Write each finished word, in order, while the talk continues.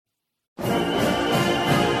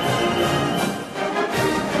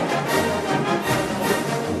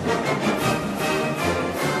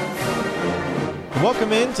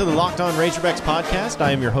Welcome into the Locked On Razorbacks podcast.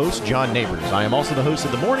 I am your host, John Neighbors. I am also the host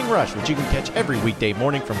of The Morning Rush, which you can catch every weekday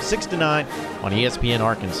morning from 6 to 9 on ESPN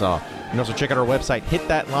Arkansas. You can also check out our website,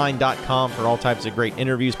 hitthatline.com, for all types of great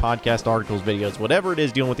interviews, podcasts, articles, videos, whatever it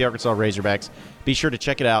is dealing with the Arkansas Razorbacks. Be sure to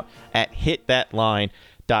check it out at hitthatline.com.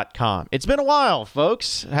 It's been a while,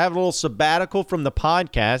 folks. Have a little sabbatical from the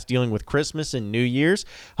podcast dealing with Christmas and New Year's.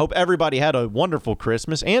 Hope everybody had a wonderful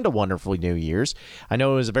Christmas and a wonderful New Year's. I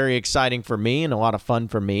know it was very exciting for me and a lot of fun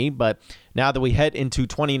for me, but now that we head into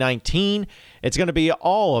 2019, it's going to be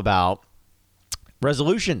all about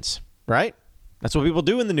resolutions, right? That's what people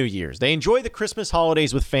do in the New Year's. They enjoy the Christmas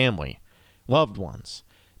holidays with family, loved ones.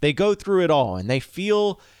 They go through it all, and they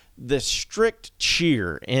feel the strict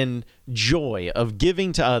cheer and joy of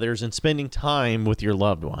giving to others and spending time with your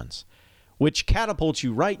loved ones, which catapults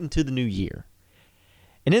you right into the new year.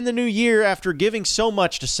 And in the new year, after giving so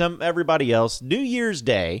much to everybody else, New Year's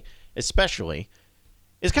Day especially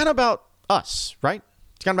is kind of about us, right?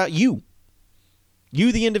 It's kind of about you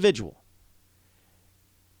the individual.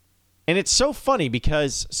 And it's so funny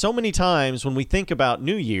because so many times when we think about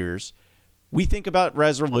New Year's, we think about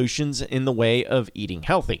resolutions in the way of eating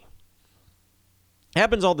healthy. It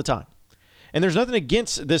happens all the time. And there's nothing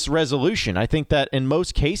against this resolution. I think that in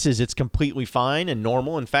most cases, it's completely fine and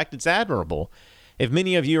normal. In fact, it's admirable. If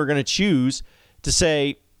many of you are going to choose to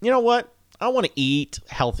say, you know what, I want to eat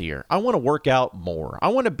healthier. I want to work out more. I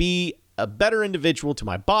want to be a better individual to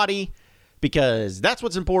my body because that's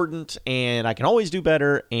what's important and I can always do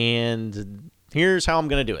better. And here's how I'm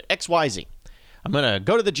going to do it. XYZ. I'm going to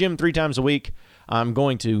go to the gym 3 times a week. I'm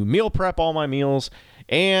going to meal prep all my meals.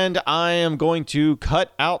 And I am going to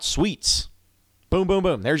cut out sweets. Boom, boom,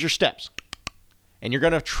 boom. There's your steps. And you're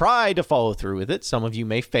going to try to follow through with it. Some of you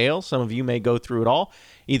may fail. Some of you may go through it all.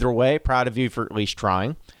 Either way, proud of you for at least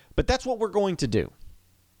trying. But that's what we're going to do.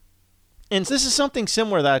 And this is something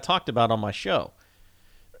similar that I talked about on my show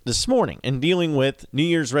this morning in dealing with New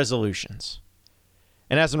Year's resolutions.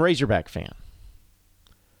 And as a Razorback fan,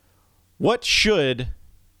 what should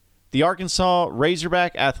the Arkansas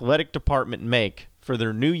Razorback Athletic Department make for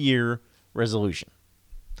their New Year resolution?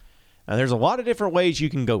 Now, there's a lot of different ways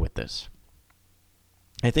you can go with this.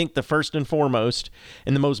 I think the first and foremost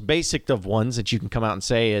and the most basic of ones that you can come out and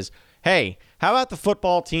say is, hey, how about the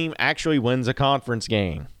football team actually wins a conference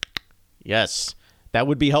game? Yes, that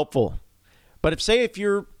would be helpful. But if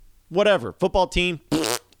you're whatever, football team,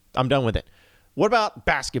 I'm done with it. What about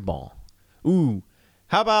basketball? Ooh,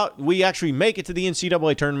 how about we actually make it to the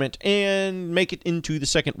NCAA tournament and make it into the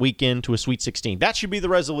second weekend to a Sweet 16? That should be the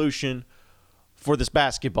resolution for this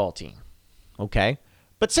basketball team. Okay?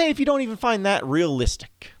 But say if you don't even find that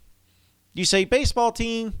realistic. You say, baseball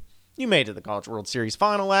team, you made it to the College World Series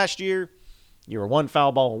final last year. You were 1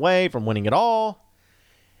 foul ball away from winning it all.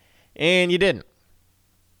 And you didn't.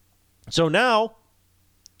 So now,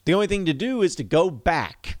 the only thing to do is to go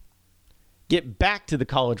back. Get back to the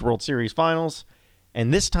College World Series finals.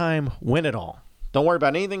 And this time, win it all. Don't worry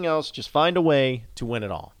about anything else. Just find a way to win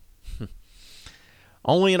it all.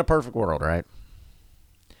 Only in a perfect world, right?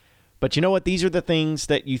 But you know what? These are the things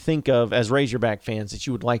that you think of as Razorback fans that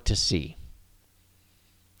you would like to see.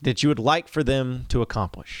 That you would like for them to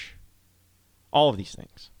accomplish. All of these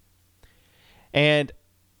things. And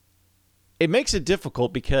it makes it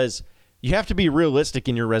difficult because you have to be realistic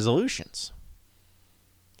in your resolutions.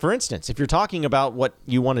 For instance, if you're talking about what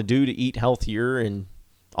you want to do to eat healthier and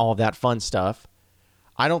all of that fun stuff,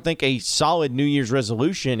 I don't think a solid New Year's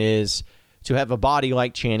resolution is to have a body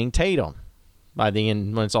like Channing Tatum by the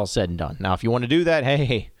end when it's all said and done. Now, if you want to do that,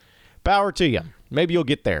 hey, power to you. Maybe you'll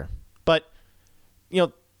get there. But, you're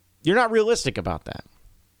not realistic about that.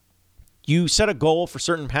 You set a goal for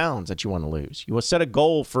certain pounds that you want to lose. You will set a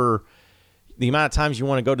goal for the amount of times you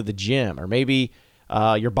want to go to the gym or maybe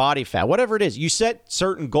your body fat, whatever it is. You set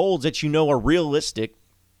certain goals that you know are realistic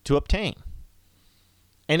to obtain.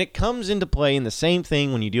 And it comes into play in the same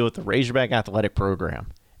thing when you deal with the Razorback Athletic Program.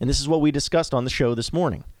 And this is what we discussed on the show this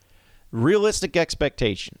morning. Realistic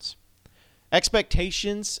expectations.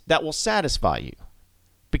 Expectations that will satisfy you.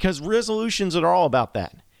 Because resolutions are all about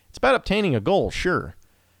that. It's about obtaining a goal, sure.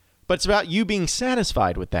 But it's about you being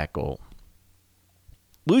satisfied with that goal.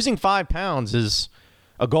 Losing 5 pounds is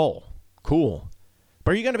a goal. Cool.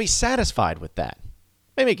 But are you going to be satisfied with that?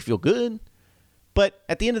 It may make you feel good, but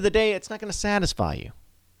at the end of the day, it's not going to satisfy you.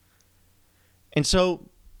 And so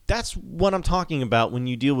that's what I'm talking about when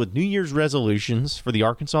you deal with New Year's resolutions for the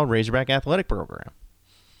Arkansas Razorback Athletic Program.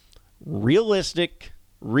 Realistic,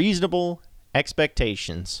 reasonable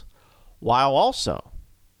expectations while also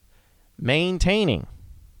maintaining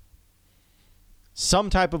some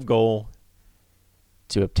type of goal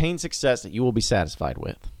to obtain success that you will be satisfied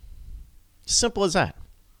with. Simple as that.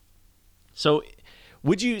 So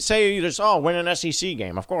would you say you just, win an SEC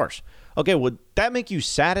game? Of course. Okay, would that make you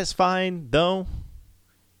satisfied, though,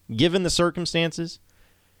 given the circumstances?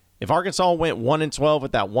 If Arkansas went 1-12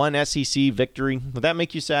 with that one SEC victory, would that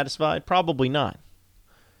make you satisfied? Probably not.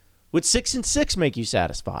 Would 6-6 make you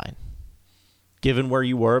satisfied, given where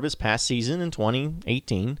you were this past season in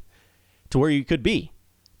 2018 to where you could be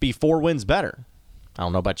 4 wins better? I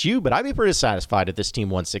don't know about you, but I'd be pretty satisfied if this team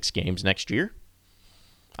won 6 games next year.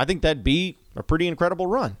 I think that'd be a pretty incredible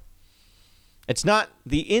run. It's not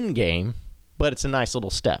the end game, but it's a nice little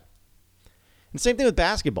step. And same thing with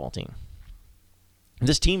basketball team. If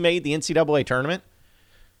this team made the NCAA tournament,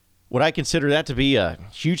 would I consider that to be a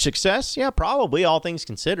huge success? Yeah, probably, all things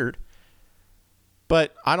considered.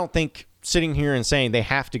 But I don't think sitting here and saying they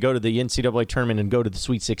have to go to the NCAA tournament and go to the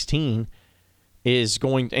Sweet 16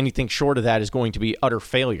 anything short of that is going to be utter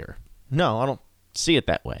failure. No, I don't see it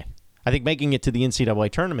that way. I think making it to the NCAA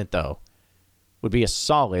tournament, though, would be a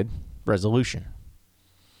solid resolution.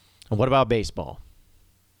 And what about baseball?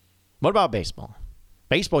 What about baseball?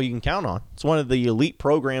 Baseball you can count on. It's one of the elite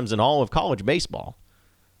programs in all of college baseball.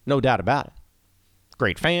 No doubt about it.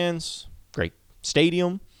 Great fans, great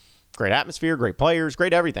stadium, great atmosphere, great players,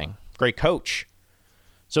 great everything, great coach.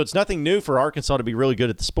 So it's nothing new for Arkansas to be really good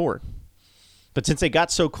at the sport. But since they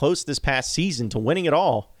got so close this past season to winning it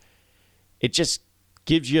all, it just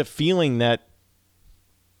gives you a feeling that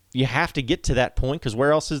you have to get to that point because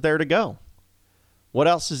where else is there to go? What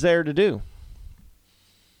else is there to do?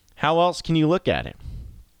 How else can you look at it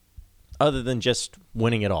other than just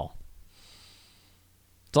winning it all?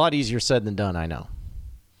 It's a lot easier said than done, I know.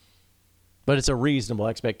 But it's a reasonable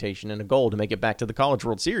expectation and a goal to make it back to the College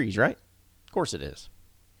World Series, right? Of course it is.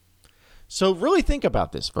 So really think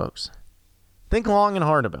about this, folks. Think long and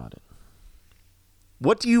hard about it.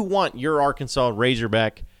 What do you want your Arkansas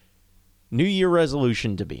Razorback New Year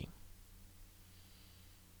resolution to be?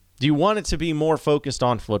 Do you want it to be more focused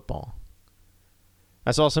on football?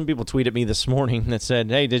 I saw some people tweet at me this morning that said,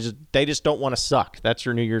 hey, they just don't want to suck. That's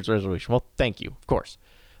your New Year's resolution. Well, thank you, of course.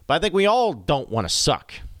 But I think we all don't want to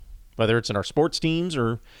suck, whether it's in our sports teams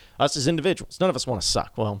or us as individuals. None of us want to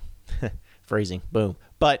suck. Well, phrasing, boom.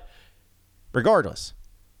 But regardless,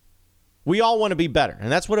 we all want to be better.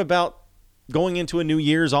 And that's what about going into a new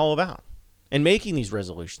year is all about. And making these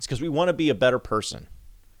resolutions because we want to be a better person.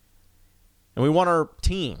 And we want our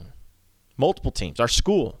team, multiple teams, our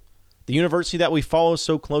school, the university that we follow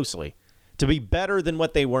so closely, to be better than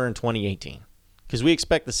what they were in 2018. Because we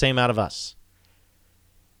expect the same out of us.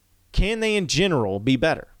 Can they, in general, be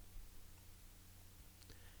better?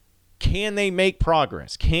 Can they make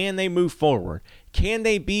progress? Can they move forward? Can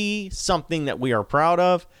they be something that we are proud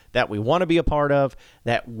of, that we want to be a part of,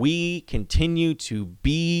 that we continue to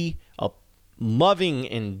be a loving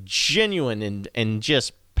and genuine and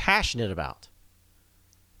just passionate about?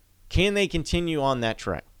 Can they continue on that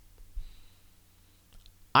track?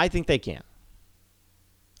 I think they can.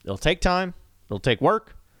 It'll take time. It'll take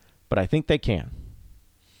work, but I think they can.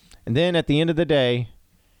 And then at the end of the day,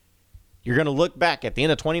 you're going to look back at the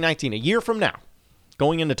end of 2019, a year from now,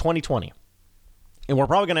 going into 2020, and we're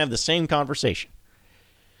probably going to have the same conversation.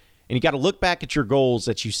 And you got to look back at your goals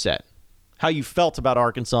that you set, how you felt about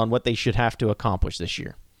Arkansas and what they should have to accomplish this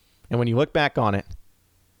year. And when you look back on it,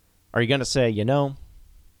 are you going to say, that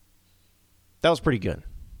was pretty good.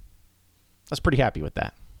 I was pretty happy with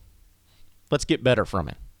that. Let's get better from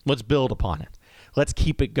it. Let's build upon it. Let's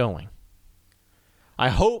keep it going. I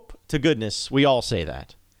hope to goodness we all say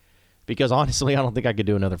that. Because honestly, I don't think I could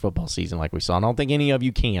do another football season like we saw. I don't think any of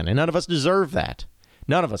you can. And none of us deserve that.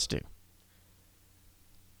 None of us do.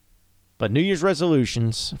 But New Year's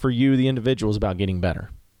resolutions for you, the individual, is about getting better.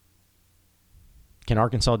 Can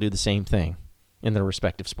Arkansas do the same thing in their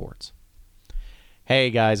respective sports? Hey,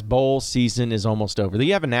 guys, bowl season is almost over.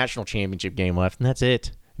 You have a national championship game left, and that's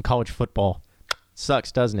it. And college football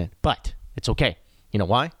sucks, doesn't it? But it's okay. You know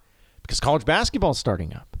why? Because college basketball is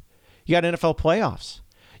starting up. You got NFL playoffs.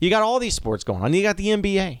 You got all these sports going on. You got the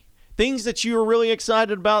NBA. Things that you are really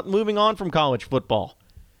excited about moving on from college football.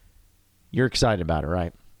 You're excited about it,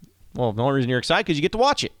 right? Well, the only reason you're excited is because you get to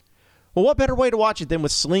watch it. Well, what better way to watch it than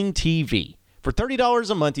with Sling TV? For $30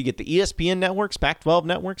 a month, you get the ESPN networks, Pac-12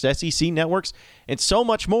 networks, SEC networks, and so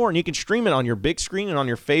much more. And you can stream it on your big screen and on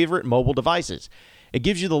your favorite mobile devices. It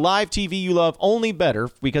gives you the live TV you love, only better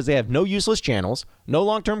because they have no useless channels, no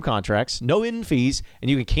long-term contracts, no hidden fees, and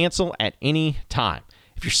you can cancel at any time.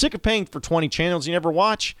 If you're sick of paying for 20 channels you never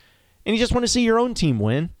watch, and you just want to see your own team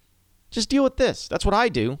win, just deal with this. That's what I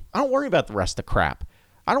do. I don't worry about the rest of the crap.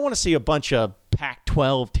 I don't want to see a bunch of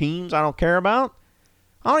Pac-12 teams I don't care about.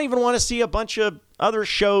 I don't even want to see a bunch of other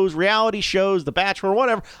shows, reality shows, The Bachelor,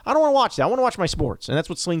 whatever. I don't want to watch that. I want to watch my sports, and that's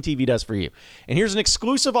what Sling TV does for you. And here's an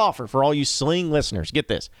exclusive offer for all you Sling listeners. Get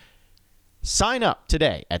this. Sign up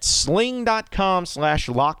today at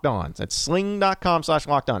sling.com/lockedon. That's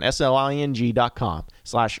sling.com/lockedon,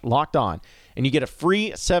 SLING.com/lockedon. And you get a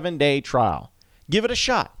free 7-day trial. Give it a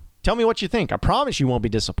shot. Tell me what you think. I promise you won't be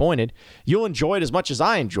disappointed. You'll enjoy it as much as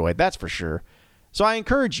I enjoyed, that's for sure. So I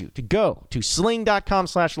encourage you to go to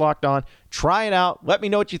sling.com/lockedon, try it out, let me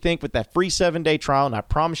know what you think with that free 7-day trial, and I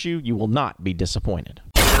promise you, you will not be disappointed.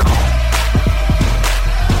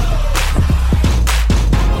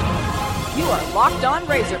 You are Locked On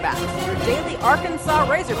Razorbacks, your daily Arkansas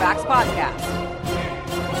Razorbacks podcast.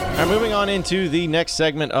 All right, moving on into the next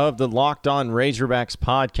segment of the Locked On Razorbacks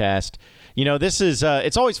podcast. You know, this is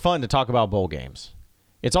it's always fun to talk about bowl games.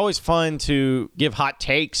 It's always fun to give hot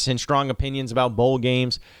takes and strong opinions about bowl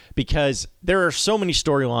games because there are so many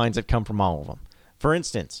storylines that come from all of them. For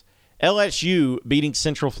instance, LSU beating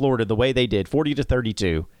Central Florida the way they did,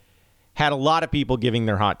 40-32, had a lot of people giving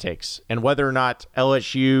their hot takes. And whether or not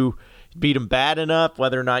LSU beat them bad enough,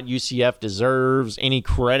 whether or not UCF deserves any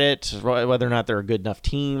credit, whether or not they're a good enough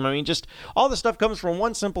team. I mean, just all the stuff comes from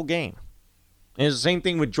one simple game. And it's the same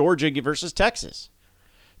thing with Georgia versus Texas.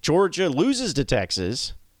 Georgia loses to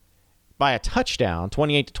Texas by a touchdown,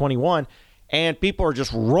 28-21, and people are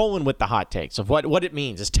just rolling with the hot takes of what it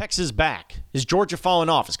means. Is Texas back? Is Georgia falling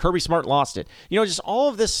off? Is Kirby Smart lost it? You know, just all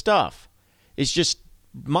of this stuff is just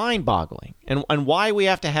mind-boggling. And why we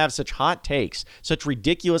have to have such hot takes, such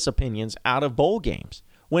ridiculous opinions out of bowl games,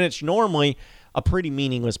 when it's normally a pretty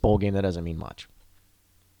meaningless bowl game that doesn't mean much.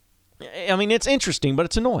 I mean, it's interesting, but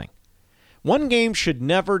it's annoying. One game should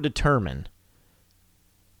never determine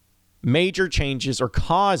major changes or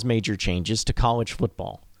cause major changes to college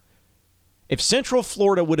football. If Central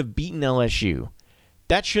Florida would have beaten LSU,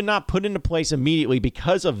 that should not put into place immediately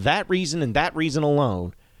because of that reason and that reason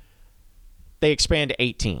alone, they expand to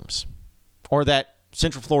 8 teams. Or that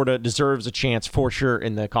Central Florida deserves a chance for sure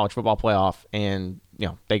in the college football playoff and, you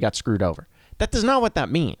know, they got screwed over. That is not what that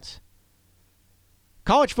means.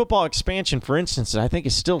 College football expansion, for instance, I think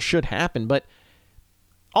it still should happen, but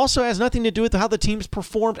also has nothing to do with how the teams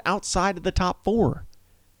performed outside of the top 4.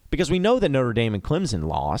 Because we know that Notre Dame and Clemson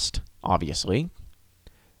lost, obviously.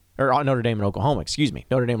 Or Notre Dame and Oklahoma, excuse me.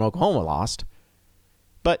 Notre Dame and Oklahoma lost.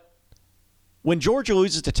 But when Georgia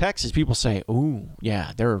loses to Texas, people say, ooh,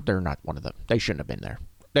 yeah, they're not one of them. They shouldn't have been there.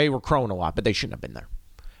 They were crowing a lot, but they shouldn't have been there.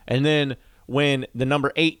 And then when the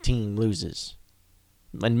number 8 team loses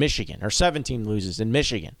in Michigan, or 7 team loses in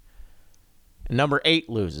Michigan, and number 8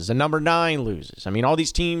 loses, and number 9 loses. I mean, all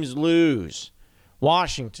these teams lose.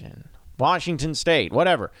 Washington State,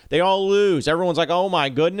 whatever. They all lose. Everyone's like, oh my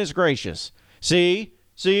goodness gracious. See?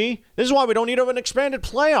 This is why we don't need an expanded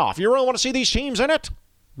playoff. You really want to see these teams in it?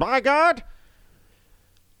 By God.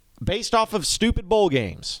 Based off of stupid bowl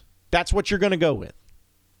games. That's what you're going to go with.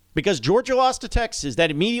 Because Georgia lost to Texas,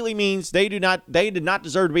 that immediately means they did not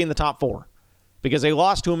deserve to be in the top 4. Because they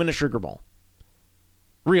lost to them in a Sugar Bowl.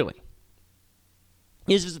 Really.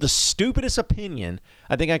 This is the stupidest opinion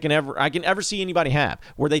I think I can ever see anybody have,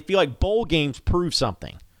 where they feel like bowl games prove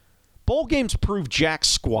something. Bowl games prove jack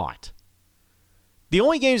squat. The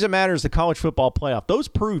only games that matter is the college football playoff. Those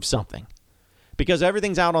prove something because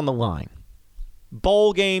everything's out on the line.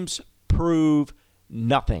 Bowl games prove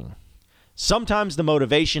nothing. Sometimes the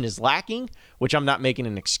motivation is lacking, which I'm not making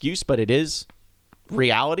an excuse, but it is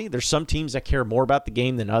reality. There's some teams that care more about the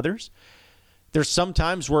game than others. There's some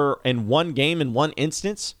times where in one game, in one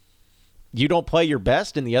instance, you don't play your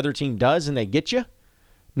best and the other team does and they get you.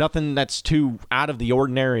 Nothing that's too out of the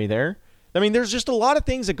ordinary there. I mean, there's just a lot of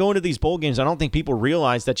things that go into these bowl games. I don't think people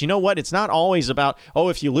realize that, you know what, it's not always about, oh,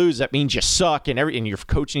 if you lose, that means you suck and your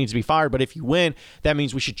coach needs to be fired. But if you win, that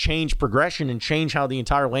means we should change progression and change how the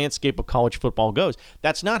entire landscape of college football goes.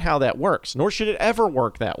 That's not how that works, nor should it ever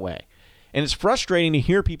work that way. And it's frustrating to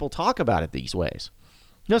hear people talk about it these ways.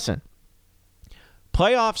 Listen,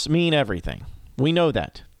 playoffs mean everything. We know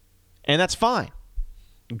that. And that's fine.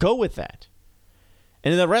 Go with that.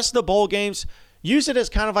 And in the rest of the bowl games, use it as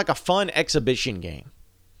kind of like a fun exhibition game.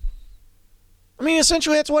 I mean,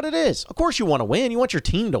 essentially, that's what it is. Of course you want to win. You want your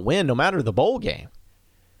team to win no matter the bowl game.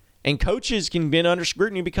 And coaches can be under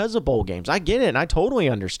scrutiny because of bowl games. I get it, and I totally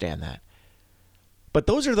understand that. But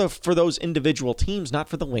those are for those individual teams, not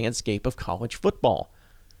for the landscape of college football.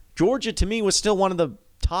 Georgia, to me, was still one of the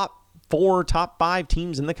top 4, top 5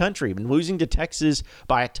 teams in the country. And losing to Texas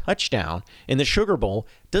by a touchdown in the Sugar Bowl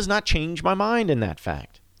does not change my mind in that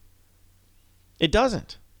fact. It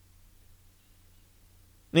doesn't.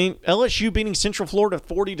 I mean, LSU beating Central Florida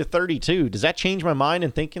 40-32. Does that change my mind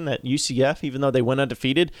in thinking that UCF, even though they went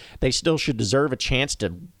undefeated, they still should deserve a chance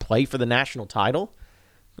to play for the national title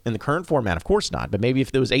in the current format? Of course not. But maybe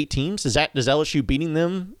if there was 8 teams, does LSU beating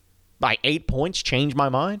them by 8 points change my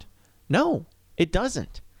mind? No, it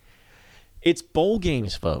doesn't. It's bowl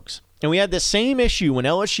games, folks. And we had the same issue when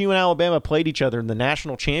LSU and Alabama played each other in the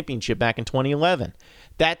national championship back in 2011.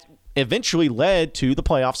 That eventually led to the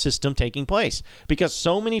playoff system taking place because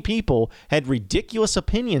so many people had ridiculous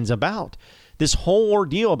opinions about this whole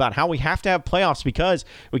ordeal about how we have to have playoffs because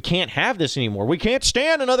we can't have this anymore. We can't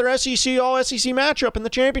stand another SEC, all-SEC matchup in the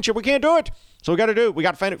championship. We can't do it. So we got to do it. We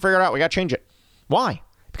got to figure it out. We got to change it. Why?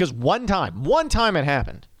 Because one time it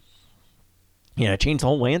happened. Yeah, it changed the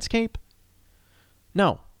whole landscape?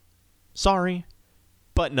 No. Sorry,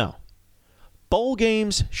 but no. Bowl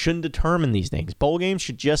games shouldn't determine these things. Bowl games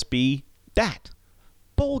should just be that.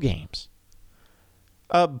 Bowl games.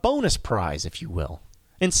 A bonus prize, if you will.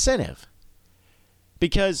 Incentive.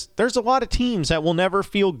 Because there's a lot of teams that will never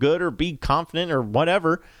feel good or be confident or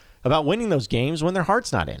whatever about winning those games when their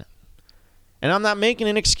heart's not in it. And I'm not making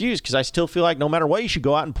an excuse because I still feel like no matter what, you should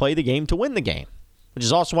go out and play the game to win the game. Which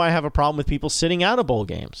is also why I have a problem with people sitting out of bowl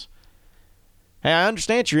games. Hey, I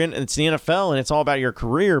understand it's the NFL and it's all about your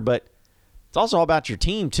career, but it's also all about your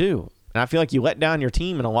team, too. And I feel like you let down your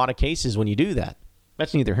team in a lot of cases when you do that.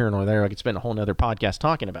 That's neither here nor there. I could spend a whole nother podcast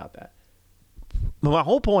talking about that. But my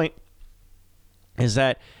whole point is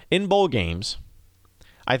that in bowl games,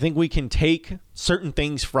 I think we can take certain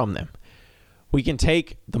things from them. We can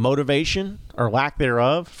take the motivation or lack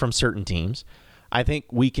thereof from certain teams. I think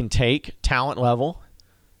we can take talent level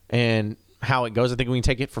and how it goes. I think we can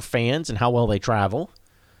take it for fans and how well they travel.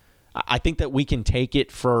 I think that we can take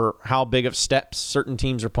it for how big of steps certain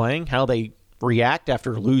teams are playing, how they react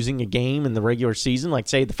after losing a game in the regular season, like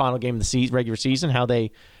say the final game of the regular season, how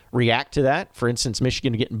they react to that. For instance,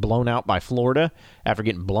 Michigan getting blown out by Florida after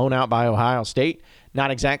getting blown out by Ohio State. Not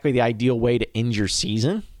exactly the ideal way to end your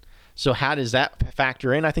season. So how does that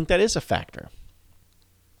factor in? I think that is a factor.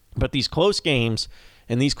 But these close games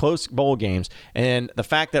and these close bowl games and the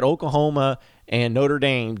fact that Oklahoma and Notre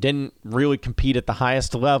Dame didn't really compete at the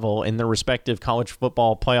highest level in their respective college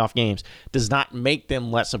football playoff games does not make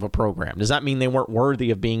them less of a program. Does not mean they weren't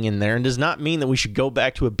worthy of being in there, and does not mean that we should go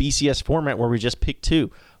back to a BCS format where we just pick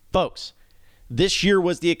 2. Folks, this year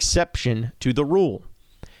was the exception to the rule.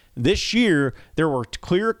 This year, there were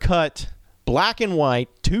clear-cut, black and white,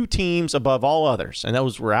 2 teams above all others, and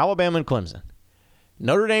those were Alabama and Clemson.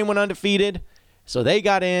 Notre Dame went undefeated, so they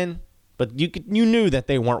got in. But you knew that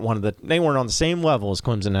they weren't on the same level as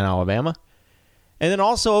Clemson and Alabama. And then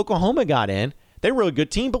also Oklahoma got in. They were a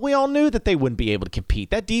good team, but we all knew that they wouldn't be able to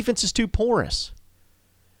compete. That defense is too porous.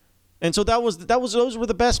 And so those were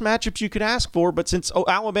the best matchups you could ask for. But since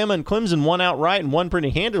Alabama and Clemson won outright and won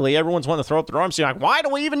pretty handily, everyone's wanting to throw up their arms and say, like, why do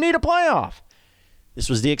we even need a playoff? This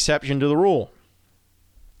was the exception to the rule.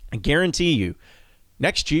 I guarantee you,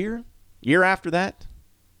 next year, year after that,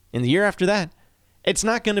 and the year after that, it's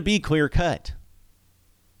not going to be clear-cut.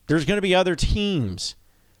 There's going to be other teams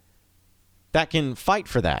that can fight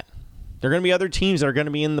for that. There are going to be other teams that are going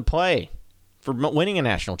to be in the play for winning a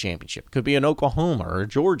national championship. Could be an Oklahoma or a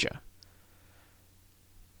Georgia.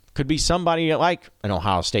 Could be somebody like an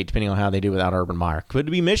Ohio State, depending on how they do without Urban Meyer.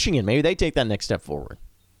 Could be Michigan. Maybe they take that next step forward.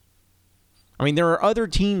 I mean, there are other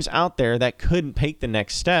teams out there that could take the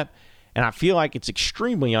next step, and I feel like it's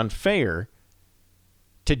extremely unfair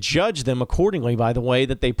to judge them accordingly by the way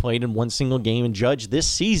that they played in one single game and judge this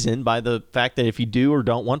season by the fact that if you do or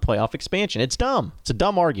don't want playoff expansion. It's dumb. It's a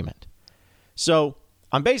dumb argument. So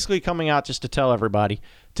I'm basically coming out just to tell everybody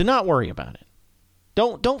to not worry about it.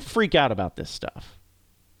 Don't freak out about this stuff.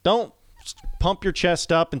 Don't pump your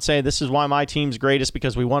chest up and say this is why my team's greatest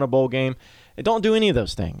because we won a bowl game. And don't do any of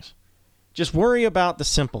those things. Just worry about the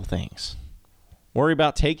simple things. Worry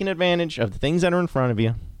about taking advantage of the things that are in front of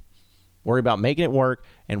you. Worry about making it work,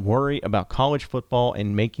 and worry about college football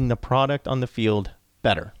and making the product on the field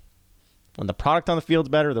better. When the product on the field's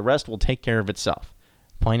better, the rest will take care of itself.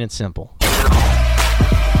 Plain and simple. You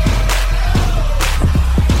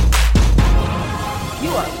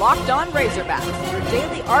are Locked On Razorbacks, your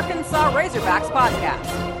daily Arkansas Razorbacks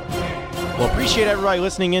podcast. Well, appreciate everybody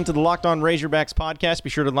listening in to the Locked On Razorbacks podcast. Be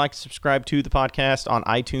sure to like and subscribe to the podcast on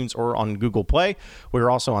iTunes or on Google Play. We're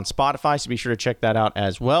also on Spotify, so be sure to check that out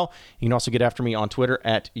as well. You can also get after me on Twitter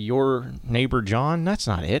at Your Neighbor John. That's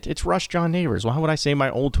not it. It's Rush John Neighbors. Why would I say my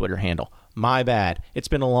old Twitter handle? My bad. It's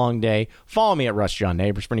been a long day. Follow me at Russ John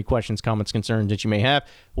Neighbors for any questions, comments, concerns that you may have.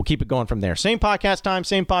 We'll keep it going from there. Same podcast time,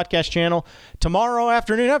 same podcast channel. Tomorrow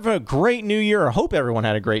afternoon, have a great new year. I hope everyone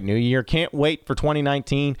had a great new year. Can't wait for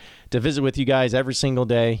 2019 to visit with you guys every single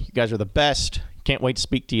day. You guys are the best. Can't wait to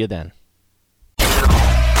speak to you then.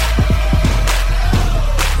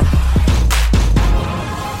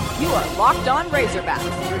 You are Locked On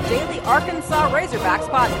Razorbacks, your daily Arkansas Razorbacks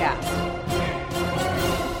podcast.